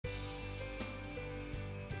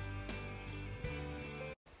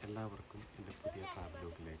എല്ലാവർക്കും എൻ്റെ പുതിയ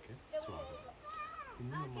ട്രാവലോഗിലേക്ക് സ്വാഗതം.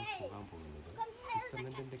 ഇന്ന് നമ്മൾ പോകാൻ പോകുന്നത്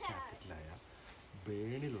സ്വിറ്റ്സർലൻഡിൻ്റെ ക്യാപിറ്റലായ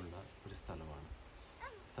ബേണിലുള്ള ഒരു സ്ഥലമാണ്.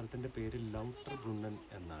 സ്ഥലത്തിൻ്റെ പേര് ലൗട്ടർബ്രുണ്ണൻ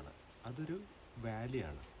എന്നാണ്. അതൊരു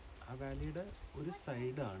വാലിയാണ്. ആ വാലിയുടെ ഒരു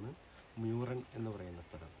സൈഡാണ് മ്യൂറൻ എന്ന് പറയുന്ന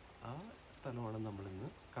സ്ഥലം. ആ സ്ഥലമാണ് നമ്മളിന്ന്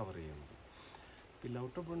കവർ ചെയ്യുന്നത്. ഈ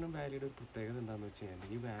ലൗട്ടർബ്രുണ്ണൻ വാലിയുടെ ഒരു പ്രത്യേകത എന്താണെന്ന് വെച്ച്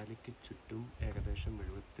കഴിഞ്ഞാൽ ഈ വാലിക്ക് ചുറ്റും ഏകദേശം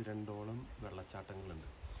 72ഓളം വെള്ളച്ചാട്ടങ്ങളുണ്ട്.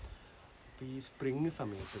 അപ്പോൾ ഈ സ്പ്രിങ്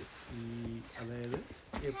സമയത്ത് അതായത്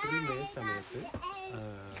ഏപ്രിൽ മെയ് സമയത്ത്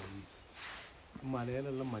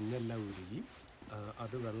മലയിലുള്ള മഞ്ഞെല്ലാം ഉരുകി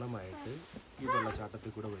അത് വെള്ളമായിട്ട് ഈ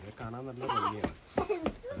വെള്ളച്ചാട്ടത്തിൽ കൂടെ വരിക കാണാൻ നല്ല ഭംഗിയാണ്.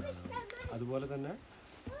 അതുപോലെ തന്നെ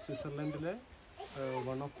സ്വിറ്റ്സർലൻഡിലെ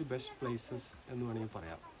one of the best places എന്ന് വേണമെങ്കിൽ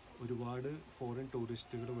പറയാം. ഒരുപാട് ഫോറിൻ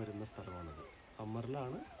ടൂറിസ്റ്റുകൾ വരുന്ന സ്ഥലമാണിത്.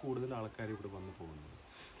 സമ്മറിലാണ് കൂടുതൽ ആൾക്കാർ ഇവിടെ വന്നു പോകുന്നത്.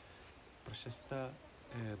 പ്രശസ്ത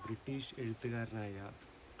ബ്രിട്ടീഷ് എഴുത്തുകാരനായ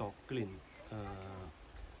ടോക്ലിൻ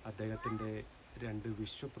അദ്ദേഹത്തിൻ്റെ 2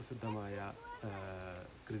 വിശ്വപ്രസിദ്ധമായ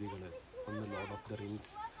കൃതികൾ, ഒന്ന് ലോർഡ് ഓഫ് ദ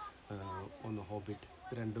റിങ്സ്, ഒന്ന് ഹോബിറ്റ്,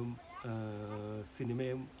 രണ്ടും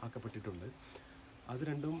സിനിമയും ആക്കപ്പെട്ടിട്ടുണ്ട്. അത്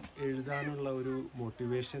രണ്ടും എഴുതാനുള്ള ഒരു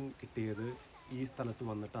മോട്ടിവേഷൻ കിട്ടിയത് ഈ സ്ഥലത്ത്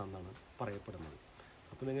വന്നിട്ടാണെന്നാണ് പറയപ്പെടുന്നത്.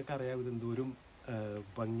 അപ്പോൾ നിങ്ങൾക്കറിയാം ഇതെന്തോരം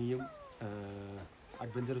ഭംഗിയും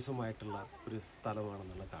അഡ്വഞ്ചറസുമായിട്ടുള്ള ഒരു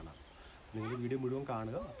സ്ഥലമാണെന്നുള്ള കാണാം. നിങ്ങൾ വീഡിയോ മുഴുവൻ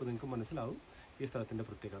കാണുക, അപ്പോൾ നിങ്ങൾക്ക് മനസ്സിലാവും ഈ സ്ഥലത്തിൻ്റെ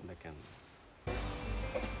പ്രത്യേകത എന്തൊക്കെയാണ്.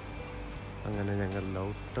 അങ്ങനെ ഞങ്ങൾ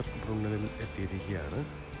ലൗട്ടർബ്രുണ്ണനിൽ എത്തിയിരിക്കുകയാണ്.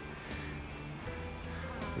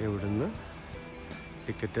 ഇവിടുന്ന്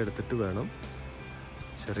ടിക്കറ്റ് എടുത്തിട്ട് വേണം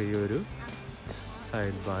ചെറിയൊരു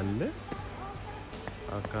സൈഡ് ബാനിൽ,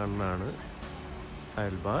 ആ കാണാനാണ്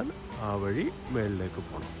സൈഡ് ബാൻ, ആ വഴി മേളിലേക്ക്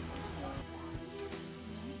പോകണം.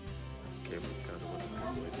 കേബിൾ കാർ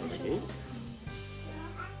തുടങ്ങി.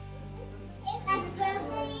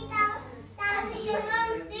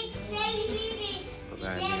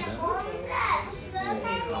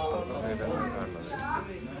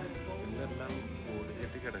 ഇതെല്ലാം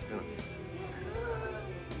മൂടിക്കെട്ടി കിടക്കണം.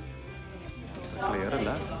 ക്ലിയർ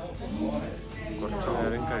അല്ല. കുറച്ച്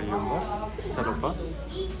നേരം കഴിയുമ്പോൾ ചിലപ്പോൾ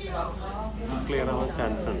ക്ലിയർ ആവാൻ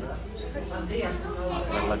ചാൻസ് ഉണ്ട്.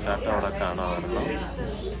 വെള്ളച്ചാട്ടം അവിടെ കാണാറുണ്ടോ?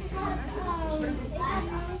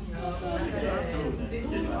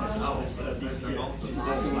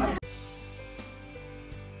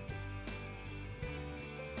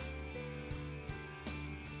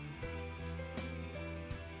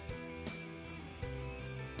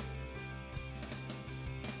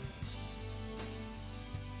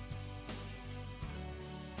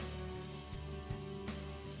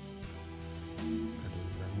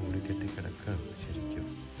 മൂടിക്കെട്ടി കിടക്കുകയാണ് ശരിക്കും.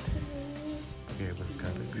 കേബിൾ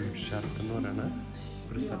കാർ ഗ്രൂഡ് ഷാർക്ക് എന്ന് പറയുന്ന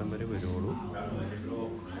ഒരു സ്ഥലം വരെ വരുള്ളൂ.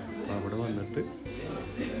 അപ്പോൾ അവിടെ വന്നിട്ട്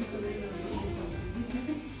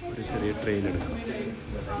ഒരു ചെറിയ ട്രെയിൻ എടുക്കണം.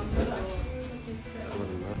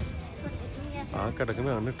 ആ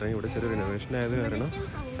കിടക്കുന്നതാണ് ട്രെയിൻ. ഇവിടെ ചെറിയ റിനോവേഷൻ ആയത് കാരണം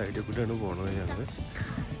സൈഡിൽ കൂടെയാണ് പോകുന്നത്. ഞങ്ങൾ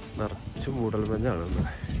നിറച്ച് മൂടൽ മഞ്ഞാണ്.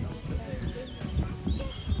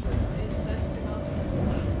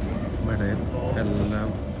 ഇവിടെ എല്ലാം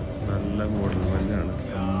നല്ല മൂടൽ മഞ്ഞാണ്.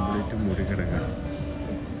 കംപ്ലീറ്റ് മൂടി കിടക്കുകയാണ്.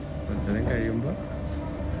 കുറച്ച് നേരം കഴിയുമ്പോൾ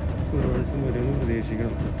സൂര്യവെളിച്ചം വരുമെന്ന്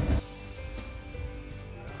പ്രതീക്ഷിക്കണം.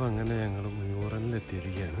 അപ്പോൾ അങ്ങനെ ഞങ്ങൾ മ്യൂറനിൽ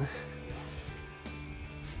എത്തിയിരിക്കുകയാണ്.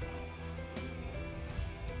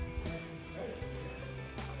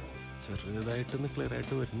 ചെറുതായിട്ടൊന്ന് ക്ലിയർ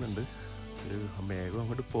ആയിട്ട് വരുന്നുണ്ട്. ഒരു മേഘം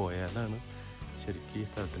അങ്ങോട്ട് പോയാലാണ് ശരിക്കും ഈ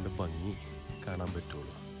സ്ഥലത്തിൻ്റെ ഭംഗി കാണാൻ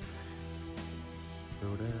പറ്റുള്ളൂ.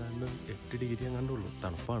 ഇവിടെ 8 ഡിഗ്രി അങ്ങാണ്ടുള്ളൂ,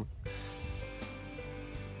 തണുപ്പാണ്.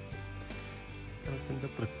 സ്ഥലത്തിൻ്റെ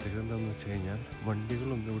പ്രത്യേകത എന്താണെന്ന് വെച്ച് കഴിഞ്ഞാൽ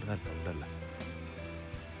വണ്ടികളൊന്നും ഇവിടെ അല്ലല്ല.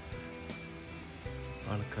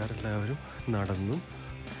 ആൾക്കാരെല്ലാവരും നടന്നും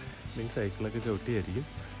അല്ലെങ്കിൽ സൈക്കിളൊക്കെ ചവിട്ടിയായിരിക്കും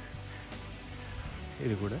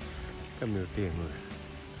ഇതിൽ കൂടെ കമ്മ്യൂട്ട് ചെയ്യുന്നത്.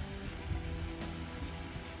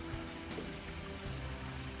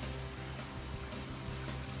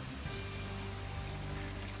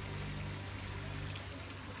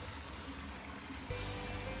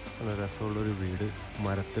 നല്ല രസമുള്ളൊരു വീട്,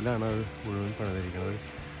 മരത്തിലാണ് അത് മുഴുവൻ പണിതിരിക്കുന്നത്.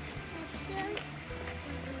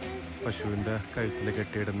 പശുവിൻ്റെ കഴുത്തിൽ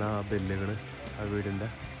കെട്ടിയിടുന്ന ആ ബെല്ലുകൾ ആ വീടിൻ്റെ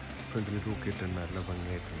ഫ്രണ്ടിൽ തൂക്കിയിട്ടുണ്ട്. നല്ല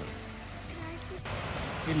ഭംഗിയായിട്ടുണ്ട്.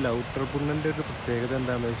 ഈ ലൗട്ടർബ്രുണ്ണൻ്റെ ഒരു പ്രത്യേകത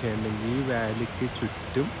എന്താണെന്ന് വെച്ച് കഴിഞ്ഞിട്ടുണ്ടെങ്കിൽ ഈ വാലിക്ക്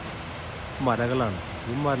ചുറ്റും മലകളാണ്.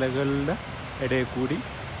 ഈ മലകളുടെ ഇടയിൽ കൂടി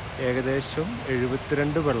ഏകദേശം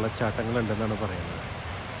 72 വെള്ളച്ചാട്ടങ്ങളുണ്ടെന്നാണ് പറയുന്നത്.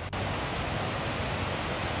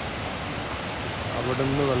 അവിടെ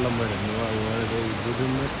നിന്ന് വെള്ളം വരുന്നു, അതുപോലെ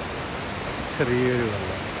ഇവിടുന്ന് ചെറിയൊരു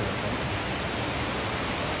വെള്ളം.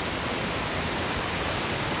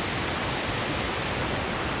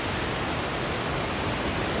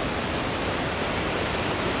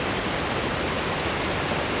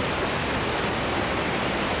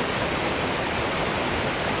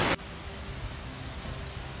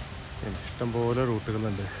 ഇഷ്ടംപോലെ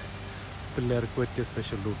റൂട്ടുകളുണ്ട്. പിള്ളേർക്ക് പറ്റിയ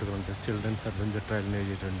സ്പെഷ്യൽ റൂട്ടുകളുണ്ട്. ചിൽഡ്രൻസ് അഡ്വഞ്ചർ ട്രയലിന്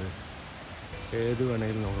എഴുതിയിട്ടുണ്ട്. ഏത്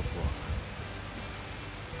വേണമെങ്കിലും നമുക്ക് പോവാം.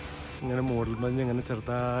 ഇങ്ങനെ മൂടൽമഞ്ഞ് ഇങ്ങനെ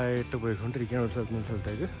ചെറുതായിട്ട് പോയിക്കൊണ്ടിരിക്കുകയാണ് ഒരു സ്ഥലത്ത് നിന്ന്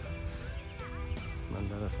സ്ഥലത്തേക്ക്.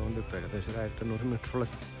 നല്ല രസമുണ്ട്. ഇപ്പോൾ ഏകദേശം 1800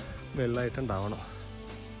 മീറ്ററോളം വെള്ളമായിട്ടുണ്ടാവണം.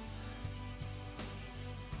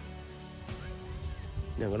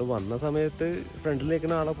 ഞങ്ങൾ വന്ന സമയത്ത്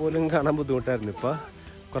ഫ്രണ്ടിലേക്ക് ആളെ പോലും കാണാൻ ബുദ്ധിമുട്ടായിരുന്നു. ഇപ്പോൾ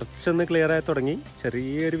കുറച്ചൊന്ന് ക്ലിയർ ആയി തുടങ്ങി.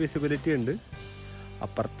 ചെറിയൊരു വിസിബിലിറ്റി ഉണ്ട്.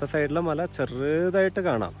 അപ്പുറത്തെ സൈഡിലെ മല ചെറുതായിട്ട്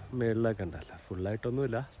കാണാം. മേളിലൊക്കെ ഉണ്ടല്ല,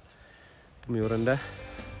 ഫുള്ളായിട്ടൊന്നുമില്ല. മ്യൂറിൻ്റെ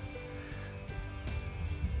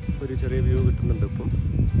ഒരു ചെറിയ വ്യൂ കിട്ടുന്നുണ്ട്. ഇപ്പം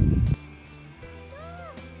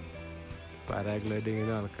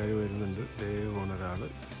പാരാഗ്ലൈഡിങ്ങിന് ആൾക്കാർ വരുന്നുണ്ട്. ദയവ് പോണ ഒരാൾ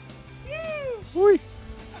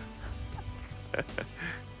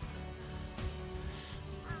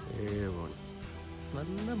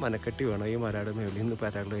നല്ല മനക്കെട്ടി വേണം ഈ മലയുടെ മേളിൽ നിന്ന്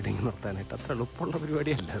പാരാഗ്ലൈഡിങ് നടത്താനായിട്ട്. അത്ര എളുപ്പമുള്ള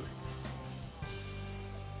പരിപാടിയല്ല അത്.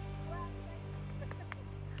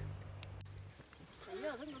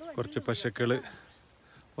 കുറച്ച് പശുക്കൾ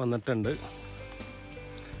വന്നിട്ടുണ്ട്.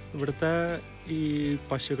 ഇവിടുത്തെ ഈ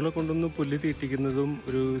പശുക്കളെ കൊണ്ടൊന്ന് പുല്ല് തീറ്റിക്കുന്നതും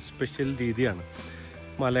ഒരു സ്പെഷ്യൽ രീതിയാണ്.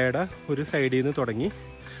 മലയുടെ ഒരു സൈഡിൽ നിന്ന് തുടങ്ങി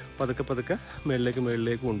പതുക്കെ പതുക്കെ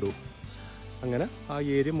മേളിലേക്ക് കൊണ്ടുപോകും. അങ്ങനെ ആ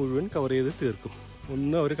ഏരിയ മുഴുവൻ കവർ ചെയ്ത് തീർക്കും.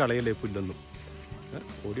 ഒന്നും അവർ കളയല്ലേ പുല്ലൊന്നും.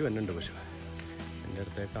 ഓടി വന്നിട്ടുണ്ട് പശു. എൻ്റെ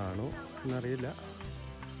അടുത്തേക്കാണോ എന്നറിയില്ല.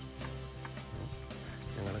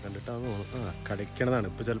 ഞങ്ങളെ കണ്ടിട്ടാണ് തോന്നുന്നു. കടിക്കണതാണ്.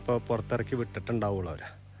 ഇപ്പോൾ ചിലപ്പോൾ പുറത്തിറക്കി വിട്ടിട്ടുണ്ടാവുള്ളൂ അവരെ.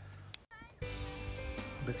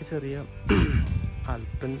 ഇതൊക്കെ ചെറിയ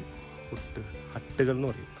ആൽപ്പൻ ഹട്ടുകൾ എന്ന്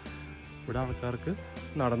പറയും. ഇവിടെ ആൾക്കാർക്ക്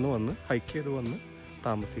നടന്നു വന്ന് ഹൈക്ക് ചെയ്ത് വന്ന്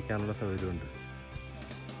താമസിക്കാനുള്ള സൗകര്യമുണ്ട്.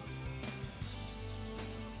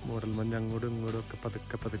 മൂടൽമഞ്ഞ് അങ്ങോട്ടും ഇങ്ങോട്ടും ഒക്കെ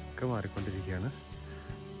പതുക്കെ പതുക്കെ മാറിക്കൊണ്ടിരിക്കുകയാണ്.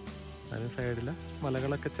 അതിന് സൈഡിൽ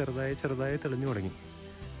മലകളൊക്കെ ചെറുതായി തെളിഞ്ഞു തുടങ്ങി.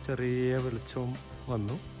 ചെറിയ വെളിച്ചവും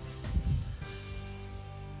വന്നു.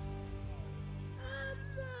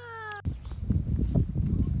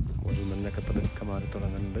 മൂടൽമഞ്ഞൊക്കെ പതുക്കെ മാറി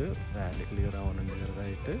തുടങ്ങുന്നുണ്ട്. വാലി ക്ലിയർ ആവുന്നുണ്ട്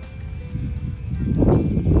ചെറുതായിട്ട്.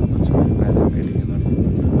 കുറച്ചുകൂടി പാരാഗ്ലൈഡിങ്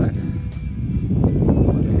നടത്തുന്നുണ്ട്.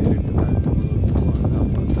 മലയേറിട്ട് താഴത്ത്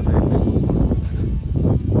അപ്പുറത്തെ സൈഡിലേക്ക്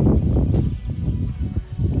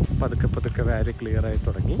പതുക്കെ പതുക്കെ വാലി ക്ലിയറായി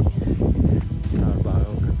തുടങ്ങി.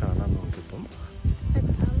 ഭാഗമൊക്കെ കാണാൻ നോക്കിയപ്പം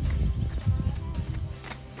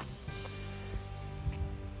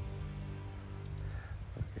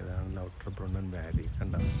ഇതാണ് ലൗട്ടർബ്രുണ്ണൻ വാലി.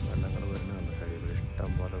 കണ്ട വെള്ളങ്ങൾ വരുന്ന കണ്ട സൈഡിൽ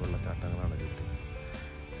ഇഷ്ടം പോലെ വെള്ളച്ചാട്ടങ്ങളാണ് ചുറ്റും.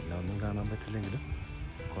 എല്ലാം ഒന്നും കാണാൻ പറ്റില്ലെങ്കിലും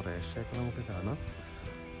കുറേശ്ശെയൊക്കെ നമുക്ക് കാണാം.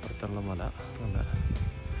 പുറത്തുള്ള മല നല്ല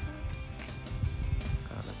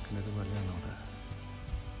കാലക്കിനൊരു മലയാണ് അവിടെ.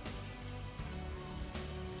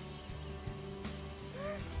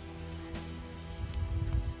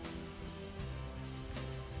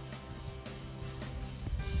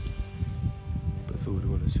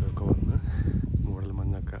 സൂര്യവെളിച്ചമൊക്കെ വന്ന്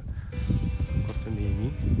മൂടൽമഞ്ഞൊക്കെ കുറച്ച് നീങ്ങി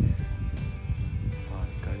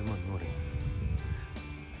ആൾക്കാരും വന്നു തുടങ്ങി.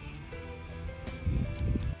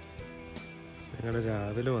 ഞങ്ങൾ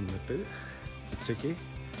രാവിലെ വന്നിട്ട് ഉച്ചയ്ക്ക്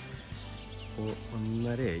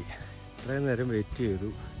 1:30 ഇത്രയും നേരം വെയിറ്റ്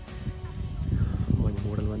ചെയ്തു.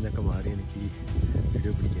 മൂടൽമഞ്ഞൊക്കെ മാറി എനിക്ക്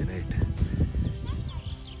വീഡിയോ പിടിക്കാനായിട്ട്.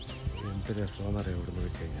 എന്ത് രസമാണെന്നറിയാം ഇവിടുന്ന്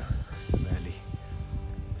പോയി കഴിഞ്ഞാൽ. Valley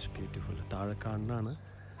beautiful. താഴെ കാണുന്നതാണ്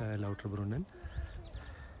ലൗട്ടർബ്രുണ്ണൻ.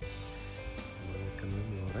 നമ്മൾ നിൽക്കുന്നത്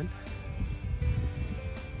മ്യൂറൻ.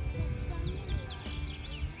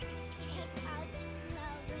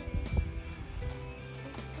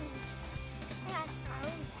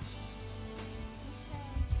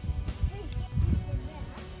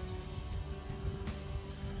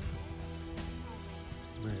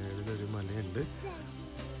 മേളിലൊരു മലയുണ്ട്.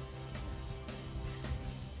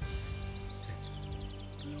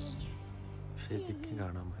 ശരിക്കും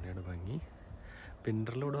കാണാം മലയുടെ ഭംഗി.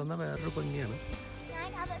 വിൻ്ററിലൂടെ വന്നാൽ വേറൊരു ഭംഗിയാണ്.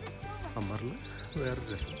 സമ്മറിൽ വേറൊരു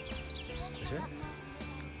രസം. പക്ഷേ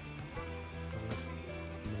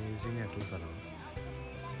അമേസിങ് ആയിട്ടുള്ള സ്ഥലമാണ്.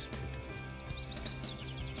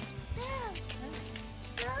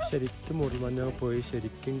 ശരിക്കും മൂടൽമഞ്ഞൊക്കെ പോയി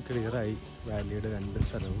ശരിക്കും ക്ലിയറായി വാലിയുടെ 2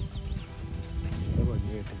 സ്ഥലവും. നല്ല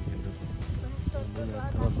ഭംഗിയായിട്ടിരിക്കുന്നത്.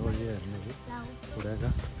 നേരത്തെ വന്ന വഴിയായിരുന്നത്.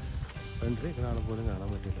 ഇവിടെയൊക്കെ ഫ്രണ്ടിലേക്ക് ആളെ പോലും കാണാൻ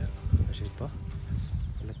പറ്റില്ല. പക്ഷെ ഇപ്പോൾ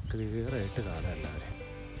നല്ല ക്ലിയറായിട്ട് കാണാം എല്ലാവരും.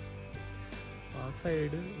 ആ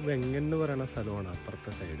സൈഡ് വെങ്ങൻ എന്ന് പറയുന്ന സ്ഥലമാണ്.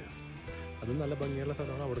 അപ്പുറത്തെ സൈഡ് അതും നല്ല ഭംഗിയുള്ള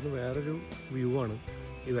സ്ഥലമാണ്. അവിടുന്ന് വേറൊരു വ്യൂ ആണ്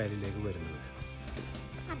ഈ വാലിയിലേക്ക് വരുന്നത്.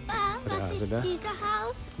 രാവിലെ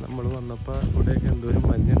നമ്മൾ വന്നപ്പോൾ ഇവിടെയൊക്കെ എന്തോരം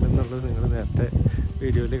മഞ്ഞുണ്ടെന്നുള്ളത് നിങ്ങൾ നേരത്തെ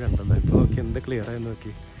വീഡിയോയിൽ കണ്ടല്ലോ. ഇപ്പോൾ നോക്കി എന്ത് ക്ലിയറായി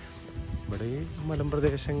നോക്കി. ഇവിടെ ഈ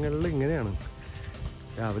മലമ്പ്രദേശങ്ങളിൽ ഇങ്ങനെയാണ്.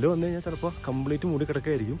 രാവിലെ വന്നു കഴിഞ്ഞാൽ ചിലപ്പോൾ കംപ്ലീറ്റ് മൂടി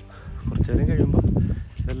കിടക്കുകയായിരിക്കും. കുറച്ച് നേരം കഴിയുമ്പോൾ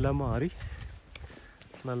ഇതെല്ലാം മാറി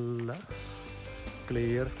നല്ല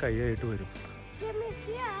ക്ലിയർ സ്കൈ ആയിട്ട് വരും.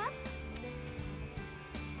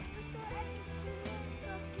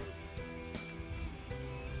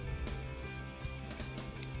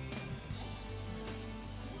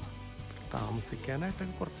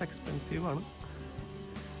 താമസിക്കാനായിട്ടൊക്കെ കുറച്ച് എക്സ്പെൻസീവാണ്.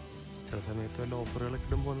 ചില സമയത്ത് വല്ല ഓഫറുകളൊക്കെ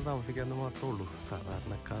ഇടുമ്പോൾ ഒന്ന് താമസിക്കാമെന്ന് മാത്രമേ ഉള്ളൂ.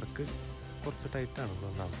 സാധാരണക്കാർക്ക് കുറച്ച് ടൈറ്റാണ്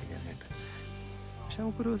ഇവിടെ താമസിക്കാനായിട്ട്. പക്ഷെ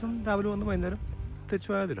നമുക്കൊരു ദിവസം രാവിലെ വന്ന് വൈകുന്നേരം തിരിച്ചു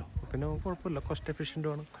പോയാതില്ലോ, പിന്നെ കുഴപ്പമില്ല, കോസ്റ്റ്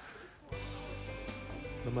എഫിഷ്യൻ്റുമാണ്.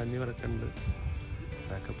 ഇവിടെ മഞ്ഞ് കിടക്കുന്നുണ്ട്.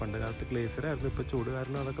 അതൊക്കെ പണ്ട് കാലത്ത് ഗ്ലേസിയറായിരുന്നു, ഇപ്പോൾ ചൂട്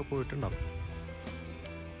കാരണം അതൊക്കെ പോയിട്ടുണ്ടാവും.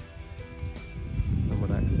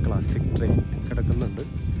 നമ്മുടെ ക്ലാസിക് ട്രെയിൻ കിടക്കുന്നുണ്ട്.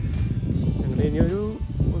 ഞങ്ങൾ ഇനിയൊരു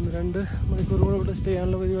 1-2 മണിക്കൂർ കൂടെ ഇവിടെ സ്റ്റേ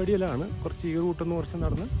ചെയ്യാനുള്ള പരിപാടിയിലാണ്. കുറച്ച് ഈ റൂട്ടൊന്ന് കുറച്ച്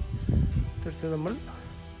നടന്ന് തിരിച്ച് നമ്മൾ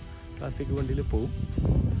ക്ലാസിക് വണ്ടിയിൽ പോവും.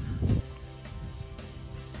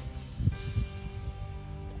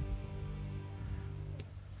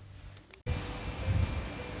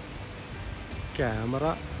 ക്യാമറ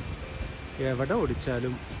എവിടെ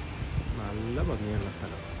ഓടിച്ചാലും നല്ല ഭംഗിയുള്ള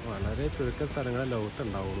സ്ഥലം. വളരെ ചുരുക്കം സ്ഥലങ്ങളെ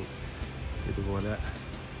ലോകത്തുണ്ടാവുള്ളൂ ഇതുപോലെ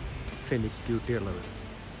സെനിക് ബ്യൂട്ടി ഉള്ളത്.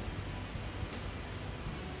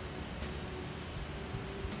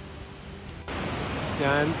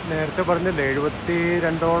 ഞാൻ നേരത്തെ പറഞ്ഞില്ലേ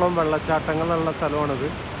 72ഓളം വെള്ളച്ചാട്ടങ്ങളുള്ള സ്ഥലമാണിത്.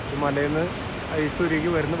 ഈ മലയിൽ നിന്ന് ഐസ് ഉരുകി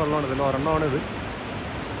വരുന്ന വെള്ളമാണ്. ഇതിൽ ഒരെണ്ണമാണിത്.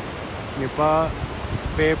 ഇനിയിപ്പോൾ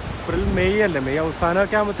ഏപ്രിൽ മെയ് അല്ലേ, മെയ്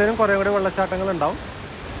അവസാനമൊക്കെ ആകുമ്പോഴത്തേനും കുറേ കൂടി വെള്ളച്ചാട്ടങ്ങളുണ്ടാവും.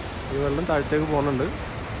 ഈ വെള്ളം താഴത്തേക്ക് പോകുന്നുണ്ട്.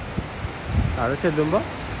 താഴെ ചെല്ലുമ്പോൾ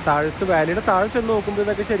വാലിയുടെ താഴെ ചെന്ന് നോക്കുമ്പോൾ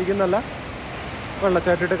ഇതൊക്കെ ശരിക്കും നല്ല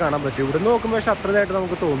വെള്ളച്ചാട്ടമായിട്ട് കാണാൻ പറ്റും. ഇവിടുന്ന് നോക്കുമ്പോൾ പക്ഷെ അത്രയായിട്ട്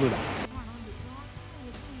നമുക്ക് തോന്നില്ല.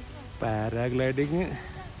 പാരാഗ്ലൈഡിങ്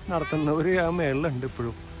നടത്തുന്നവർ ആ മേളിലുണ്ട്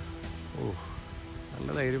ഇപ്പോഴും. നല്ല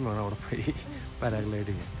ധൈര്യം വേണം അവിടെ പോയി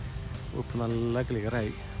പാരാഗ്ലൈഡിങ്. ഇപ്പം നല്ല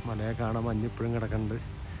ക്ലിയറായി, മലയെ കാണാൻ മഞ്ഞിപ്പോഴും കിടക്കുന്നുണ്ട്.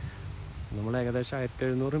 നമ്മൾ ഏകദേശം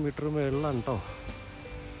 1700 മീറ്റർ മേളിലാണ് കേട്ടോ.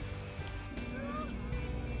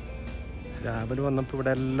 രാവിലെ വന്നപ്പോൾ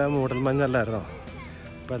ഇവിടെ എല്ലാം മൂടൽമഞ്ഞല്ലായിരുന്നോ,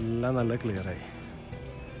 ഇപ്പം എല്ലാം നല്ല ക്ലിയറായി,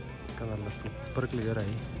 ഒക്കെ നല്ല സൂപ്പർ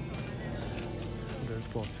ക്ലിയറായി. ഇതൊരു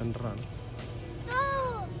സ്പോർട്സ് സെൻ്ററാണ്.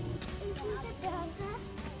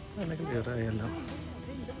 നല്ല ക്ലിയറായി എല്ലാം.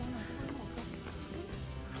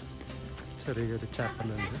 ചെറിയൊരു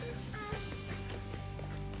ചാപ്പലുണ്ട്.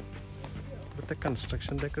 ഇവിടുത്തെ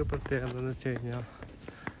കൺസ്ട്രക്ഷൻ്റെ ഒക്കെ പ്രത്യേകത എന്താണെന്ന് വെച്ച് കഴിഞ്ഞാൽ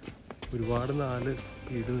ഒരുപാട് നാല്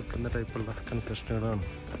വീട് നിൽക്കുന്ന ടൈപ്പുള്ള കൺസ്ട്രക്ഷനുകളാണ്.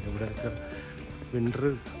 ഇവിടെയൊക്കെ വിൻ്റർ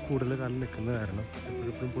കൂടുതൽ കാലം നിൽക്കുന്ന കാരണം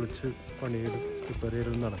എപ്പോഴും പൊളിച്ച് പണിയിലും റിപ്പയർ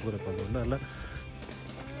ചെയ്യലും നടക്കുന്നത്. അപ്പോൾ അതുകൊണ്ട് നല്ല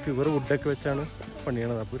പ്യുവർ വുഡൊക്കെ വെച്ചാണ്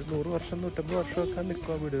പണിയണത്. അപ്പോൾ ഒരു 100 വർഷം 150 വർഷമൊക്കെ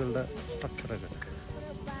നിൽക്കുക വീടുകളുടെ സ്ട്രക്ചറൊക്കെ.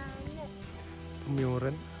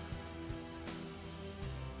 മ്യൂറൻ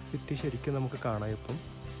സിറ്റി ശരിക്കും നമുക്ക് കാണാം. ഇപ്പം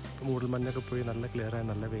മൂടൽമഞ്ഞൊക്കെ പോയി നല്ല ക്ലിയറായി,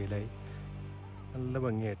 നല്ല വെയിലായി, നല്ല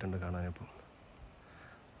ഭംഗിയായിട്ടുണ്ട് കാണാനിപ്പം.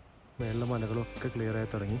 മേളിലെ മലകളൊക്കെ ക്ലിയറായി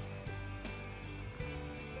തുടങ്ങി.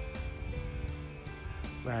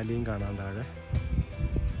 വാലിയും കാണാൻ താഴെ.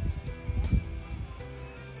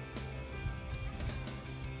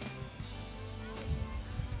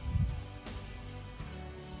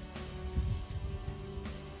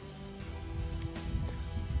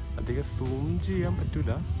 അധികം സൂം ചെയ്യാൻ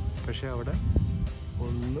പറ്റില്ല, പക്ഷെ അവിടെ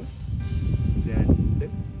 1, 2,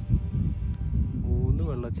 3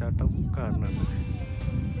 വെള്ളച്ചാട്ടം കാണുന്നുണ്ട്.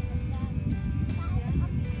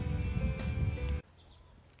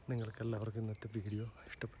 നിങ്ങൾക്കെല്ലാവർക്കും ഇന്നത്തെ വീഡിയോ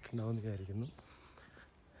ഇഷ്ടപ്പെട്ടിട്ടുണ്ടാവുമെന്ന് വിചാരിക്കുന്നു.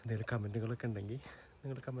 എന്തെങ്കിലും കമൻറ്റുകളൊക്കെ ഉണ്ടെങ്കിൽ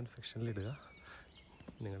നിങ്ങൾ കമൻറ്റ് സെക്ഷനിൽ ഇടുക.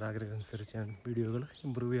 നിങ്ങളുടെ ആഗ്രഹം അനുസരിച്ച് ഞാൻ വീഡിയോകൾ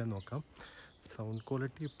ഇമ്പ്രൂവ് ചെയ്യാൻ നോക്കാം. സൗണ്ട്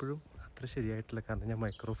ക്വാളിറ്റി ഇപ്പോഴും അത്ര ശരിയായിട്ടില്ല, കാരണം ഞാൻ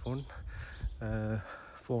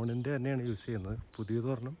ഫോണിൻ്റെ തന്നെയാണ് യൂസ് ചെയ്യുന്നത്.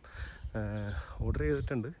 പുതിയതൊരെണ്ണം ഓർഡർ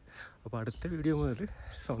ചെയ്തിട്ടുണ്ട്. അപ്പോൾ അടുത്ത വീഡിയോ മുതൽ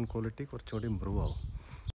സൗണ്ട് ക്വാളിറ്റി കുറച്ചുകൂടി ഇമ്പ്രൂവ് ആവും.